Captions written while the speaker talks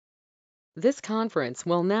This conference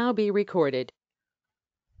will now be recorded.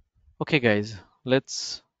 Okay, guys,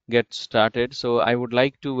 let's get started. So, I would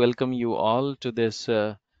like to welcome you all to this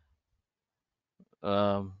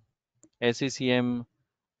um SCCM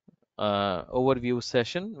overview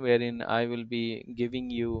session, wherein I will be giving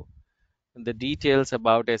you the details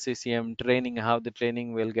about SCCM training, how the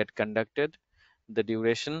training will get conducted, the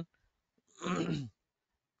duration,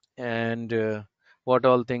 and what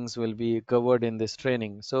all things will be covered in this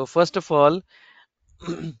training. So, first of all,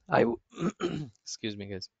 excuse me,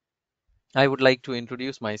 guys. I would like to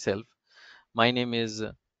introduce myself. My name is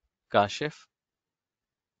Kashif.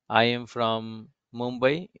 I am from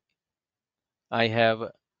Mumbai. I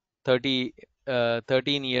have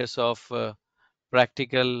 13 years of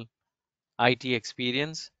practical IT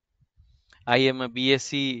experience. I am a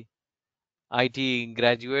BSc IT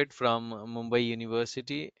graduate from Mumbai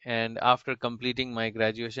University, and after completing my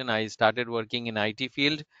graduation, I started working in IT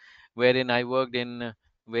field, wherein I worked in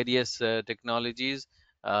various technologies,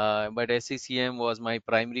 but SCCM was my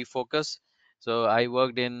primary focus. So I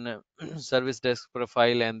worked in service desk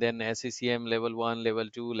profile and then SCCM level 1, level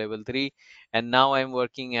 2, level 3, and now I'm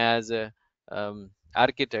working as a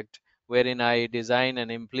architect, wherein I design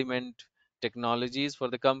and implement technologies for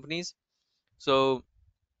the companies. So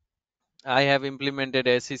I have implemented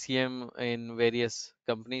SCCM in various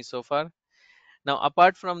companies so far. Now,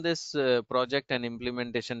 apart from this project and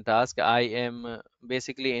implementation task, I am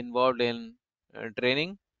basically involved in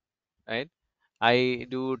training, right? I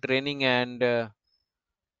do training and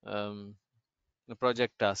um,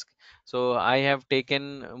 project task. So I have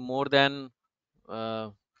taken more than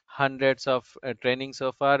hundreds of training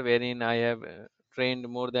so far, wherein I have trained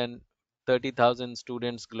more than 30,000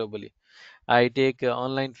 students globally. I take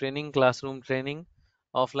online training, classroom training,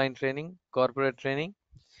 offline training, corporate training.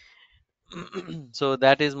 So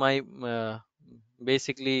that is my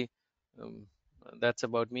basically um, that's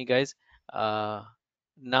about me, guys. Uh,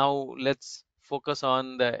 Now let's focus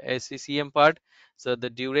on the SCCM part. So the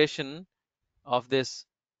duration of this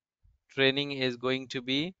training is going to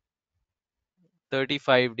be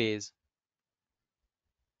 35 days.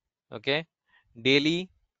 Okay, daily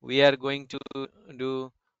we are going to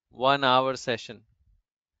do 1 hour session,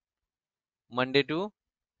 Monday to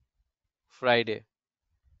Friday.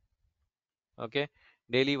 Okay,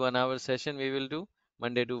 daily 1 hour session we will do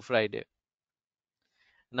Monday to Friday.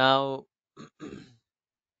 Now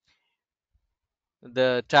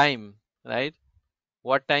the time, right?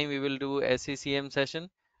 What time we will do SCCM session?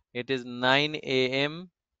 It is 9 a.m.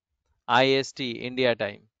 IST India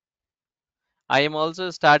time. I am also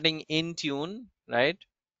starting Intune, right?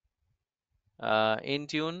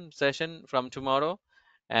 Intune session from tomorrow,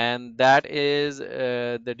 and that is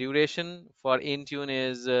the duration for Intune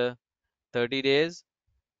is 30 days.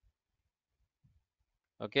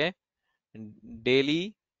 Okay,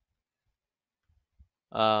 daily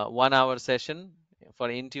 1 hour session for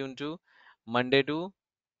Intune to Monday to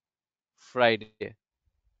Friday.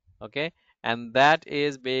 Okay, and that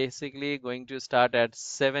is basically going to start at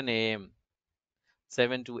 7 a.m.,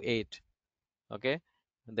 7 to 8. Okay,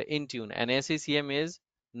 the Intune, and SCCM is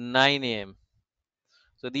 9 a.m.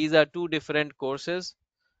 So these are two different courses,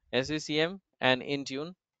 SCCM and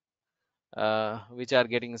Intune, which are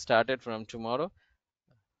getting started from tomorrow.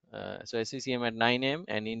 So SCCM at 9 a.m.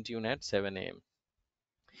 and Intune at 7 a.m.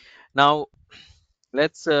 Now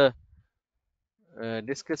let's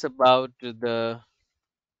discuss about the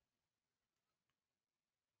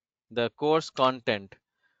course content.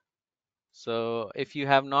 So if you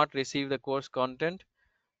have not received the course content,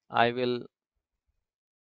 I will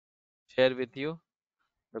share with you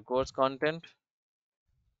the course content.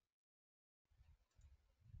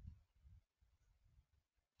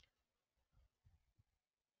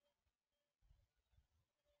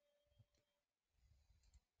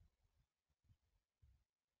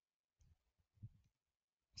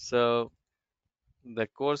 So the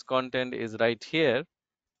course content is right here.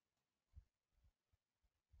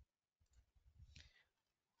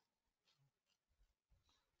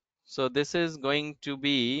 So this is going to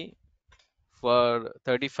be for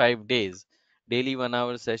 35 days, daily 1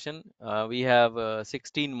 hour session. We have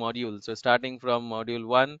 16 modules. So starting from module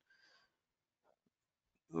 1,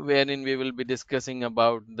 wherein we will be discussing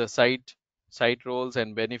about the site roles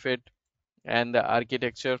and benefit and the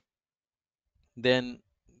architecture. Then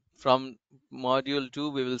from module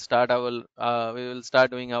 2, we will start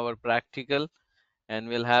doing our practical, and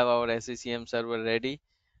we'll have our SCCM server ready.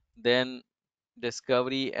 Then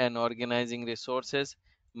discovery and organizing resources,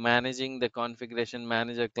 managing the configuration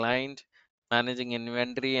manager client, managing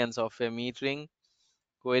inventory and software metering,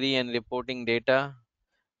 query and reporting data,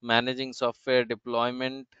 managing software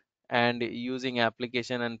deployment and using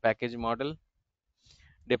application and package model,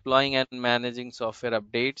 deploying and managing software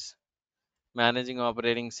updates, managing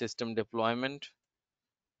operating system deployment,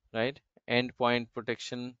 right? Endpoint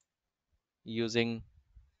protection using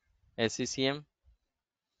SCCM,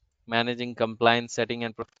 managing compliance setting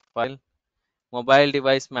and profile, mobile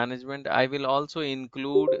device management. I will also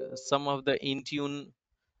include some of the Intune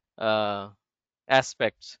uh,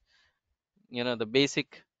 aspects, the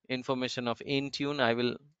basic information of Intune. I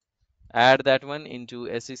will add that one into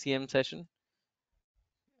SCCM session.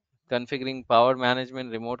 Configuring power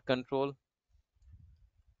management, remote control,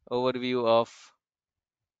 overview of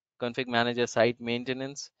config manager site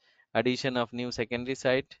maintenance, addition of new secondary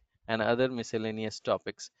site, and other miscellaneous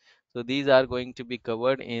topics. So these are going to be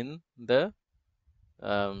covered in the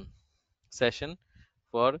um, session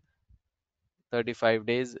for 35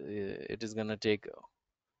 days. It is going to take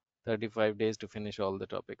 35 days to finish all the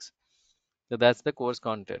topics. So that's the course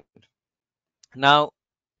content. Now,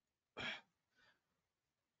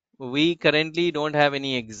 we currently don't have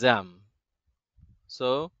any exam.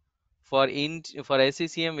 So for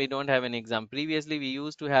SCCM, we don't have an exam. Previously, we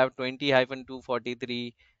used to have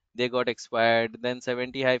 20-243, they got expired. Then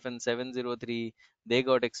 70-703, they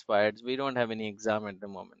got expired. We don't have any exam at the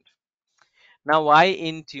moment. Now, why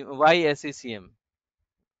SCCM?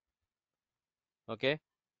 Okay,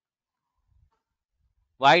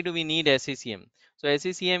 why do we need SCCM? So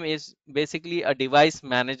SCCM is basically a device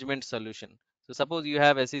management solution. So suppose you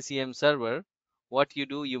have SCCM server, what you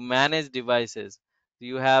do, you manage devices.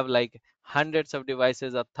 You have like hundreds of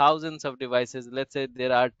devices or thousands of devices. Let's say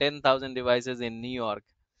there are 10,000 devices in New York,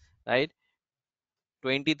 right?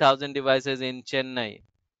 20,000 devices in Chennai,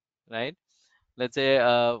 right? Let's say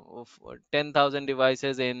 10,000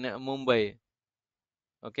 devices in Mumbai,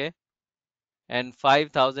 okay? And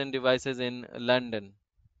 5,000 devices in London.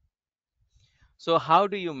 So how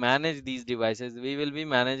do you manage these devices? We will be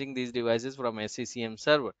managing these devices from SCCM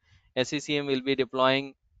server. SCCM will be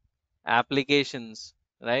deploying applications,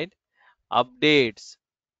 right? Updates,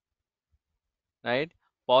 right?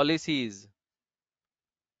 Policies,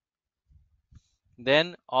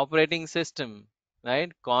 then operating system,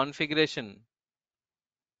 right? Configuration,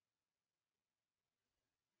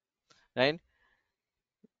 right?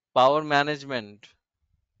 Power management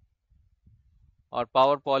or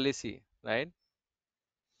power policy, right?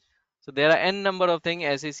 So there are n number of things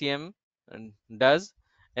SCCM does.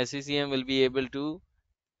 SCCM will be able to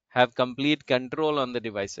have complete control on the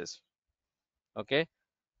devices. Okay,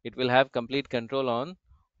 it will have complete control on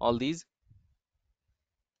all these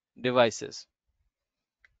devices.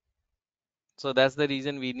 So that's the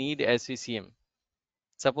reason we need SCCM.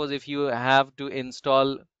 Suppose if you have to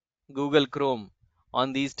install Google Chrome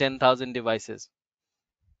on these 10,000 devices,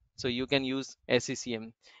 so you can use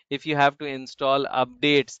SCCM. If you have to install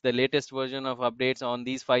updates, the latest version of updates on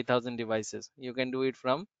these 5,000 devices, you can do it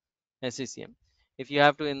from SCCM. If you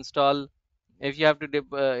have to install if you have to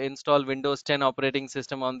install Windows 10 operating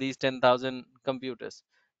system on these 10,000 computers,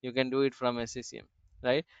 you can do it from SCCM,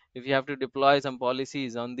 right? If you have to deploy some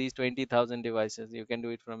policies on these 20,000 devices, you can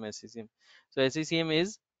do it from SCCM. So SCCM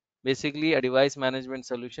is basically a device management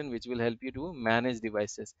solution which will help you to manage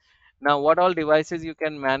devices. Now, what all devices you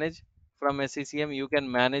can manage from SCCM? You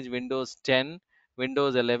can manage Windows 10,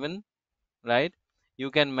 Windows 11, right?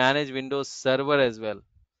 You can manage Windows Server as well.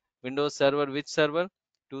 Windows Server, which server?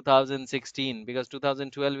 2016, because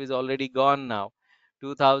 2012 is already gone now.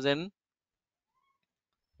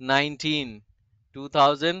 2019,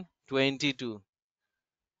 2022.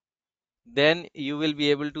 Then you will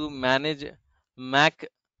be able to manage Mac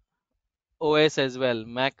OS as well,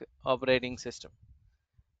 Mac operating system.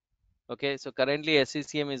 Okay, so currently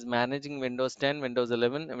SCCM is managing Windows 10, Windows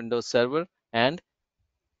 11, Windows Server, and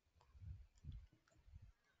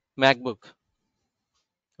MacBook.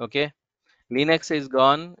 Okay, Linux is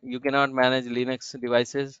gone. You cannot manage Linux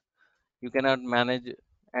devices. You cannot manage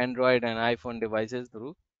Android and iPhone devices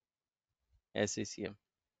through SCCM.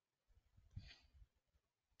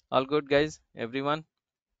 All good, guys? Everyone?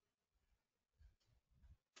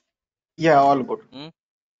 Yeah, all good. Hmm?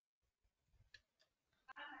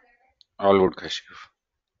 All good, Kashif.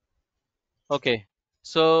 Okay.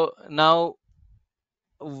 So now,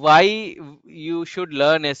 why you should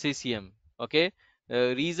learn SCCM? Okay.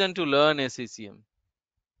 Reason to learn SCCM.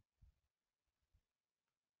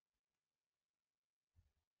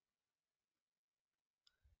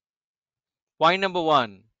 Point number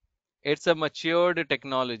one, it's a matured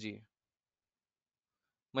technology.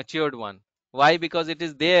 Matured one. Why? Because it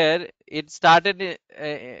is there. It started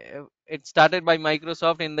by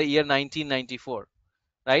Microsoft in the year 1994,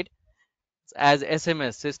 right? As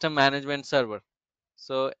SMS, System Management Server.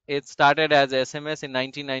 So it started as SMS in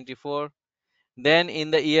 1994. Then in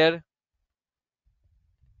the year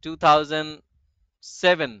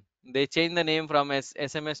 2007, they changed the name from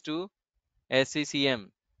SMS to SCCM.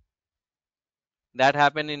 That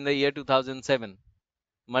happened in the year 2007.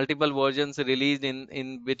 Multiple versions released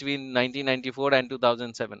in between 1994 and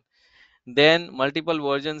 2007. Then multiple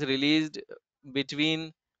versions released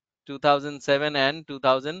between 2007 and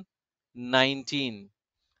 2019.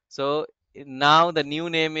 So now the new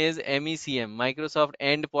name is MECM, Microsoft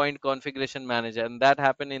Endpoint Configuration Manager, and that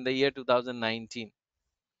happened in the year 2019.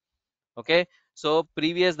 Okay, so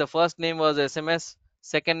previous the first name was SMS,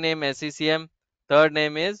 second name SCCM, third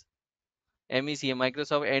name is MECM,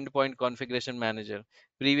 Microsoft Endpoint Configuration Manager.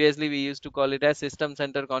 Previously we used to call it as System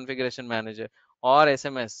Center Configuration Manager or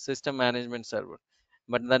SMS, System Management Server.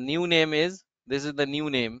 But the new name is, this is the new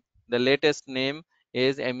name, the latest name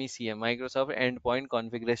is MECM, Microsoft Endpoint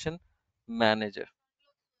Configuration Manager.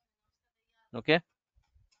 Okay,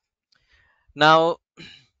 now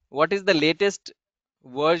what is the latest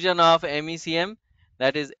version of MECM?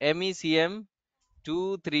 That is MECM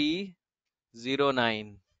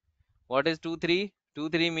 2309. What is 23?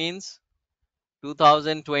 23 means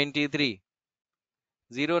 2023.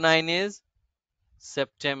 09 is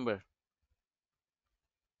September.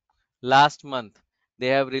 Last month they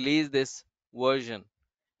have released this version,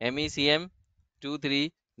 MECM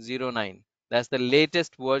 2309. That's the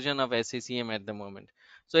latest version of SCCM at the moment.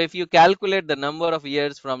 So if you calculate the number of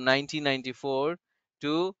years from 1994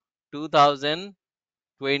 to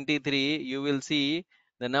 2023, you will see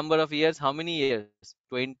the number of years. How many years?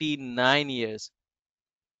 29 years.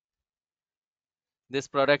 This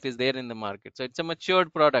product is there in the market. So it's a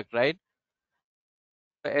matured product, right?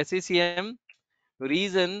 SCCM,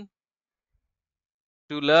 reason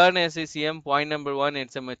to learn SCCM, point number one,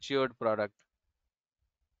 it's a matured product.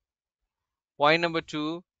 Point number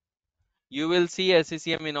two, you will see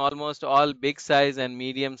SCCM in almost all big size and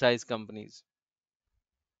medium size companies.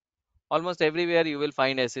 Almost everywhere you will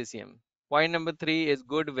find SCCM. Point number three is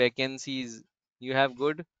good vacancies. You have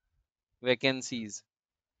good vacancies.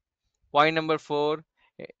 Point number four,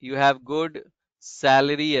 you have good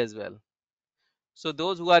salary as well. So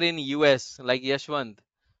those who are in US like Yashwant,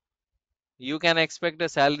 you can expect a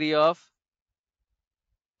salary of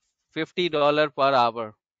 $50 per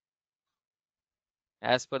hour.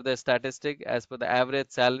 As per the statistic, as per the average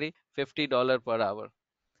salary, $50 per hour.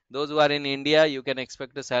 Those who are in India, you can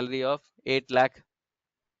expect a salary of 8 lakh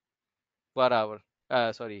per hour.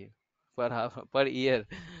 Sorry, per hour, per year,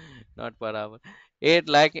 not per hour. 8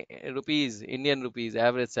 lakh rupees, Indian rupees,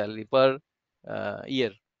 average salary per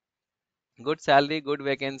year. Good salary, good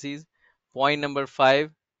vacancies. Point number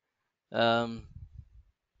five, um,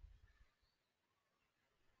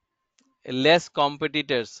 less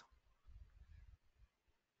competitors.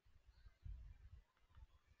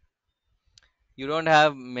 You don't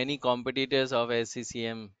have many competitors of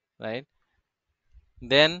SCCM, right?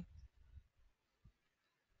 Then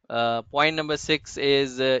point number six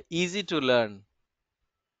is easy to learn.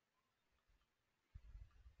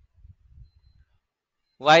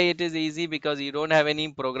 Why it is easy? Because you don't have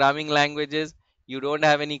any programming languages, you don't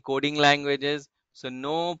have any coding languages, so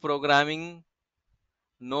no programming,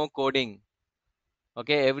 no coding.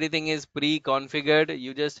 Okay, everything is pre-configured.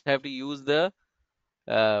 You just have to use the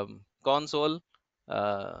console.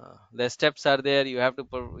 The steps are there. You have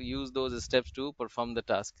to use those steps to perform the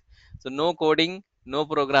task. So no coding, no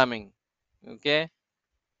programming. Okay.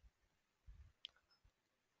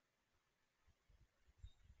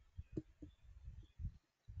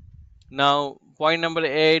 Now point number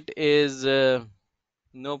 8 is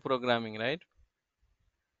no programming, right?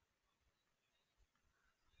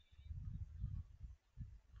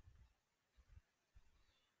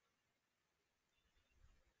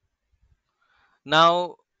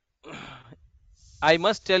 Now I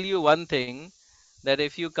must tell you one thing, that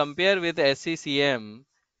if you compare with SCCM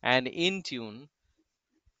and Intune,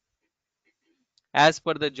 as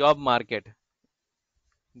per the job market.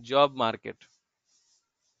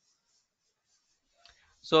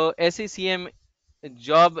 So SCCM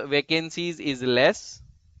job vacancies is less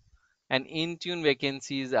and Intune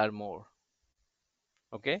vacancies are more.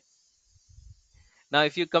 Okay. Now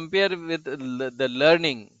if you compare with the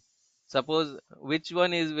learning, suppose which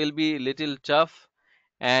one is will be little tough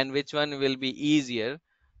and which one will be easier.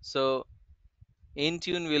 So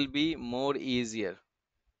Intune will be more easier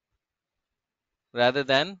rather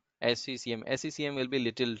than SCCM. SCCM will be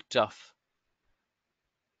little tough.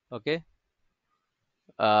 Okay.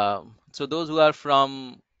 So those who are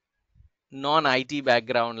from non-IT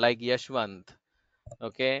background like Yashwant,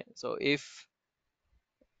 okay, so if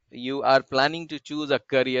you are planning to choose a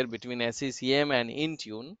career between SCCM and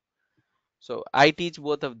Intune, so I teach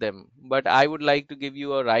both of them, but I would like to give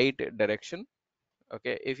you a right direction.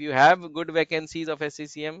 Okay, if you have good vacancies of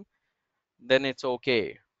SCCM, then it's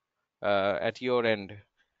okay at your end.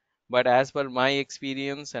 But as per my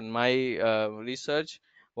experience and my research,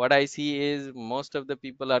 what I see is most of the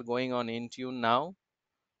people are going on Intune now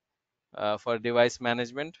for device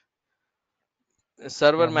management.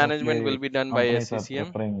 Server Yeah, management will mostly be done by companies are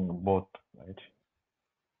SCCM. preferring both, right?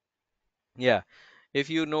 Yeah, if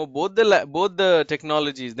you know both the both the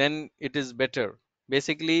technologies, then it is better.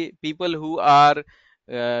 Basically, people who are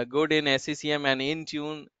good in SCCM and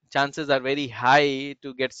Intune, chances are very high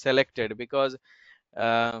to get selected because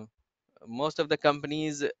uh, most of the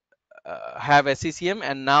companies have SCCM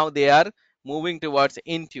and now they are moving towards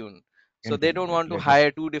Intune. So they don't want to Lately.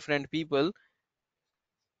 hire two different people.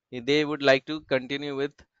 They would like to continue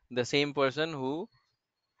with the same person who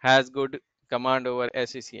has good command over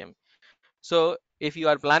SCCM. So if you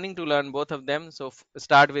are planning to learn both of them, so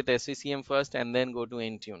start with SCCM first and then go to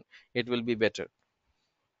Intune. It will be better.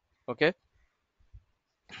 Okay.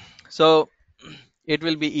 So it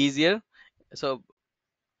will be easier. So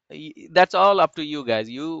that's all up to you guys.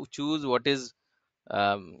 You choose what is,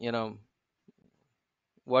 you know,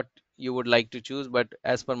 what you would like to choose. But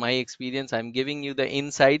as per my experience, I'm giving you the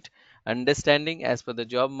insight, understanding as per the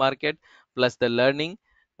job market plus the learning,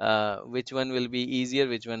 which one will be easier,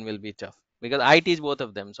 which one will be tough, because I teach both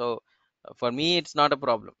of them. So for me it's not a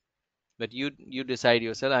problem, but you decide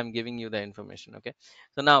yourself. I'm giving you the information. Okay,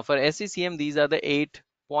 so now for SCCM, these are the 8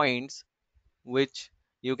 points which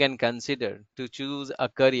you can consider to choose a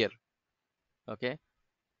career. Okay,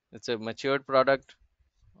 it's a matured product.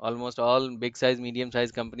 Almost all big size, medium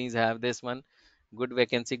size companies have this one. Good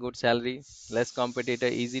vacancy, good salary, less competitor,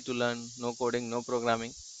 easy to learn, no coding, no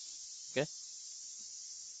programming. Okay,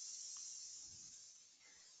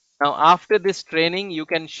 now after this training you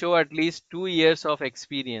can show at least 2 years of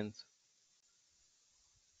experience.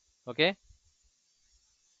 Okay,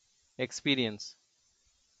 experience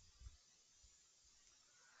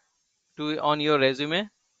to on your resume.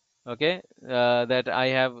 Okay, that I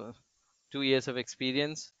have 2 years of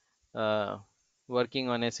experience uh, working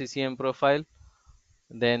on SCCM profile.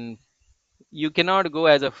 Then you cannot go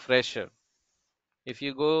as a fresher. If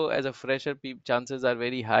you go as a fresher, chances are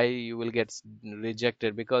very high you will get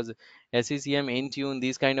rejected, because SCCM, Intune,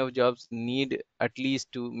 these kind of jobs need at least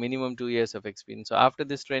minimum 2 years of experience. So after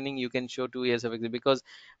this training you can show 2 years of experience, because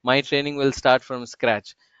my training will start from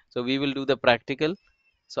scratch. So we will do the practical.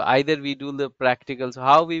 So either we do the practical. So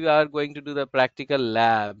how we are going to do the practical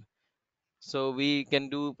lab? So we can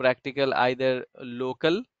do practical either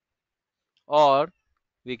local, or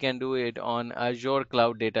we can do it on Azure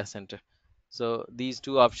Cloud Data Center. So these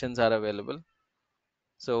two options are available.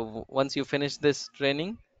 So once you finish this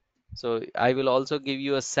training, so I will also give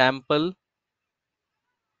you a sample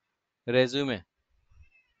resume.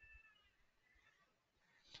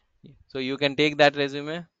 So you can take that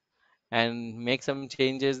resume and make some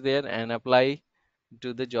changes there and apply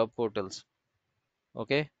to the job portals.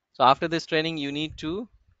 Okay. So after this training, you need to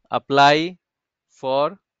apply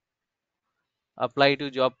for apply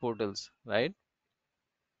to job portals, right?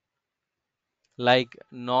 Like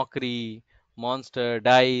Naukri, Monster,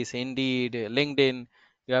 Dice, Indeed, LinkedIn.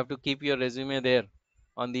 You have to keep your resume there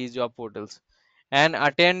on these job portals and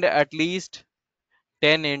attend at least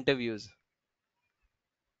 10 interviews.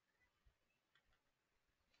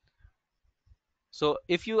 So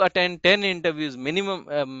if you attend 10 interviews, minimum,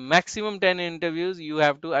 maximum 10 interviews you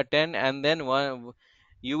have to attend, and then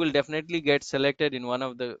you will definitely get selected in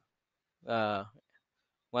uh,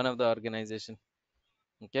 one of the organization.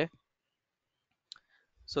 Okay,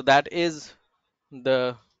 so that is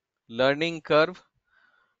the learning curve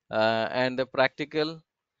and the practical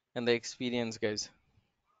and the experience, guys.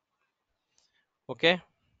 Okay,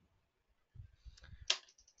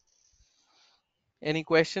 any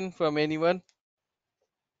question from anyone?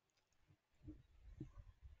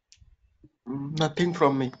 Nothing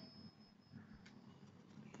from me.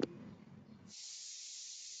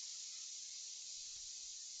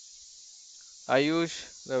 Ayush,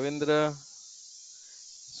 Ravindra,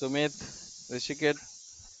 Sumit, Rishikesh.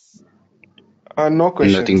 No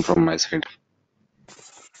Nothing questions. from my side.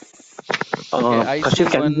 Okay, I see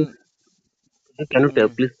Kashif, one. can you Hmm,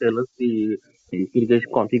 please tell us the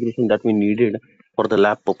configuration that we needed for the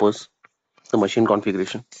lab purpose, the machine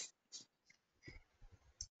configuration?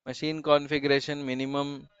 machine configuration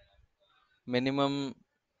minimum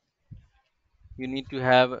you need to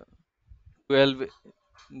have 12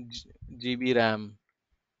 GB RAM,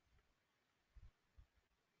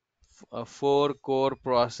 a 4-core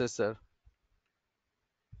processor,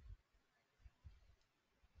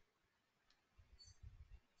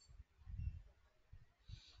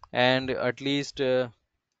 and at least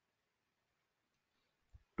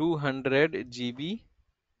 200 GB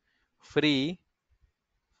free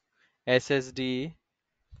SSD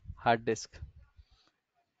hard disk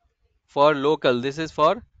for local. This is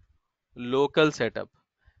for local setup.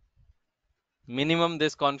 Minimum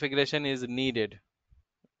this configuration is needed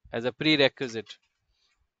as a prerequisite.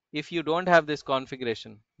 If you don't have this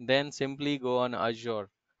configuration, then simply go on Azure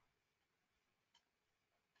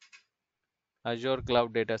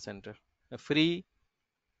Cloud Data Center. A free,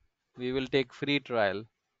 we will take free trial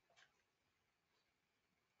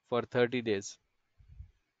for 30 days.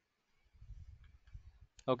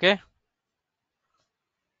 Okay?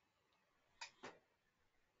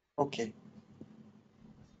 Okay.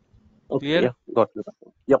 Okay, Clear? yeah, got you.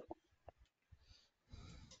 Yep.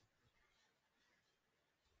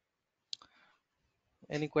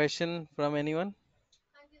 Any question from anyone?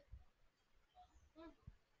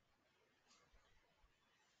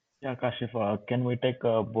 Yeah, Kashif, can we take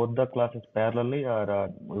both the classes parallelly, or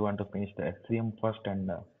we want to finish the SCM first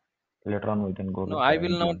and later on we can go No, with the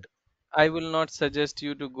Intune? I will not suggest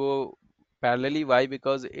you to go parallelly. Why?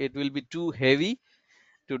 Because it will be too heavy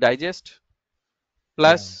to digest. Yeah,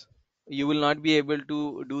 Plus, you will not be able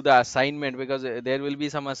to do the assignment, because there will be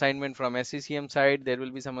some assignment from SCCM side, there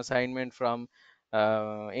will be some assignment from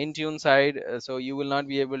Intune side. So you will not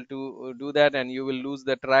be able to do that, and you will lose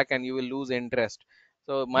the track and you will lose interest.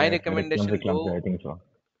 So my yeah, it's very clumsy, recommendation, clumsy, go, I think so.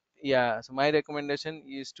 yeah. So my recommendation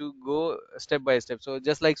is to go step by step. So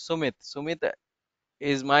just like Sumit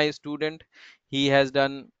is my student. He has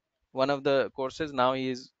done one of the courses. Now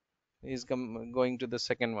going to the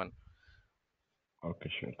second one.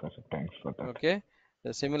 Okay, sure, Kashif, thanks for that. Okay.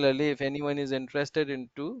 Similarly, if anyone is interested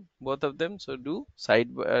into both of them, so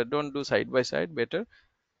don't do side by side. Better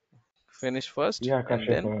finish first Yeah, and Kashif,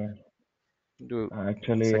 then do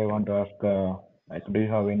actually, I second. want to ask, like, do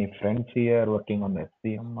you have any friends here working on the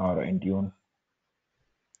SCM or Intune?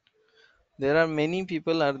 There are many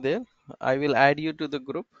people are there. I will add you to the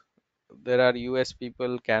group. There are US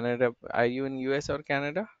people, Canada. Are you in US or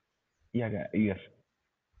Canada? Yeah, yes.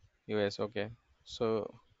 US. Okay.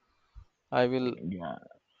 So I will Yeah,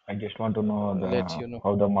 I just want to know let the you know.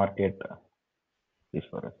 how the market is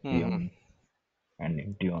for Hmm. SCM and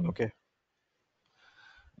Intune. Okay.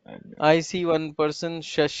 And I see one person,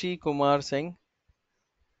 Shashi Kumar Singh.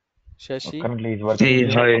 Shashi, currently he's working Hey,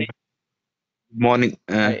 here. hi. Morning.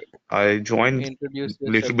 I I joined introduce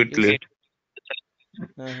little yourself, bit please. late.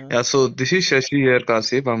 Uh-huh. Yeah, so this is Shashi here,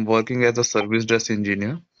 Kasif. I'm working as a service desk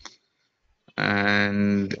engineer.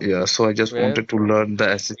 And yeah, so I just Where? wanted to learn the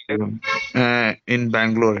SCCM in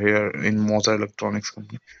Bangalore here in Moza Electronics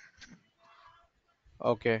Company.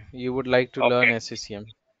 Okay, you would like to learn SCCM.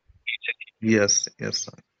 Yes, yes,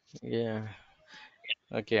 sir. Yeah.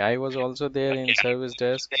 Okay, I was also there in service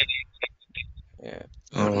desk. Yeah.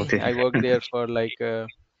 Oh, okay. I worked there for like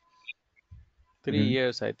 3 Mhm.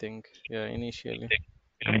 years, I think. Yeah, initially.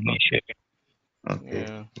 Okay,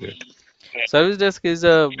 Yeah. great. Service desk is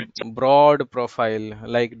a broad profile,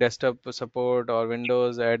 like desktop support or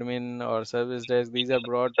Windows admin or service desk. These are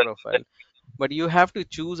broad profile. But you have to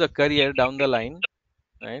choose a career down the line,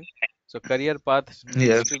 right? So career path needs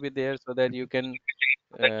Yes, to be there so that you can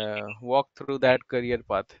walk through that career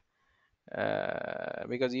path.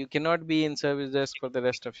 Because you cannot be in service desk for the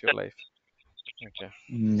rest of your life. Okay,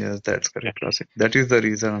 yes, that's correct, Kasif. That is the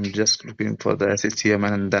reason I'm just looking for the SCCM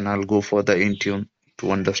and then I'll go for the Intune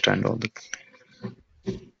to understand all the.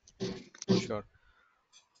 sure.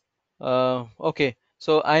 Okay,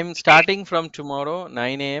 so I'm starting from tomorrow,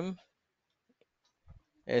 9 a.m.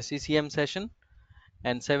 SCCM session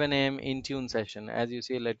and 7 a.m. Intune session. As you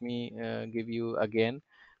see, let me give you again.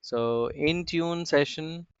 So Intune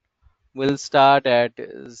session will start at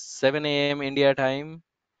 7 a.m. India time,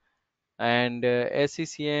 and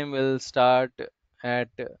SCCM will start at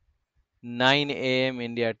 9 a.m.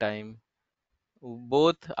 India time.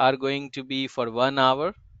 Both are going to be for 1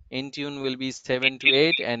 hour. Intune will be 7 to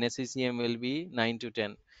 8 and SCCM will be 9 to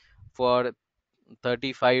 10 for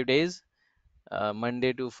 35 days,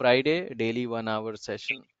 Monday to Friday, daily 1 hour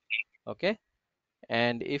session. Okay.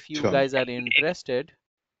 And if you Sure. guys are interested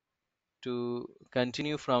to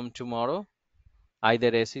continue from tomorrow,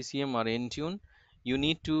 either SCCM or Intune, you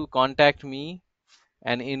need to contact me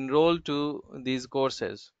and enroll to these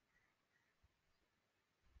courses.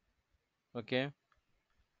 Okay.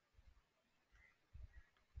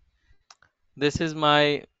 This is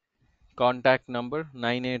my contact number,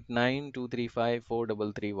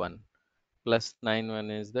 989-235-4331.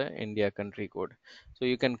 +91 is the India country code. So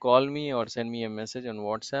you can call me or send me a message on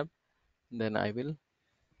WhatsApp. Then I will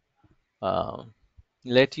uh,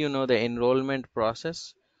 let you know the enrollment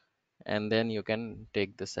process, and then you can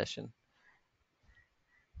take the session.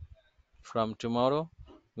 From tomorrow,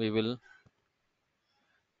 we will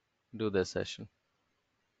do the session.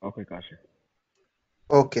 Okay, Kashif.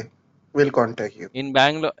 Okay, we'll contact you. In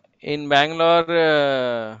Bangalore,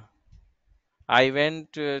 I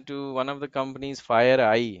went to one of the companies,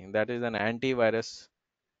 FireEye, that is an antivirus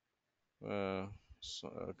uh,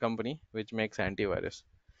 company which makes antivirus.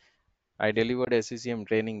 I delivered SCCM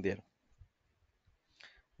training there.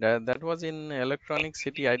 That was in Electronic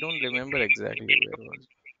City. I don't remember exactly where was.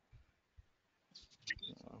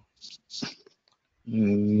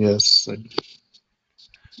 Yes.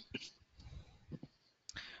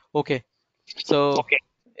 Okay, so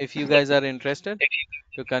if you guys are interested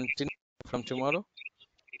to continue from tomorrow,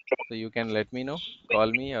 so you can let me know,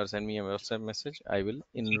 call me or send me a WhatsApp message. I will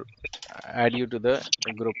add you to the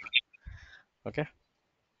group. Okay.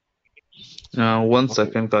 One Okay.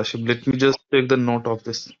 second, Kashif. Let me just take the note of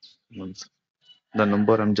this. The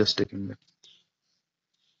number I'm just taking it.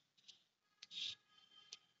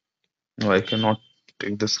 No, I cannot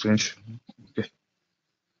take the screenshot. Okay.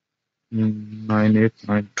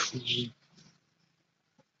 9892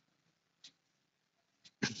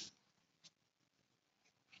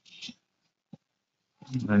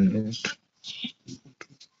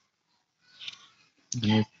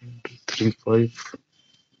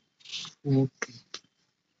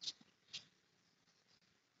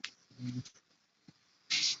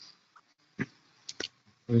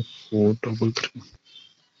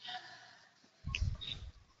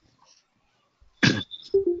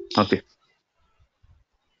 Okay.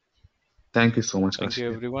 Thank you so much, Thank you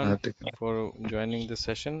Kashif. I everyone have taken it. for joining the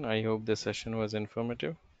session. I hope the session was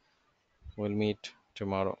informative. We'll meet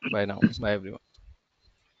tomorrow. Bye now. Bye everyone.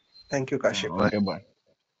 Thank you, Kashif. Bye. Okay, bye.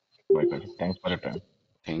 Bye, Kashif. Thanks for your time.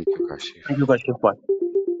 Thank you, Kashif. Thank you, Kashif. Bye.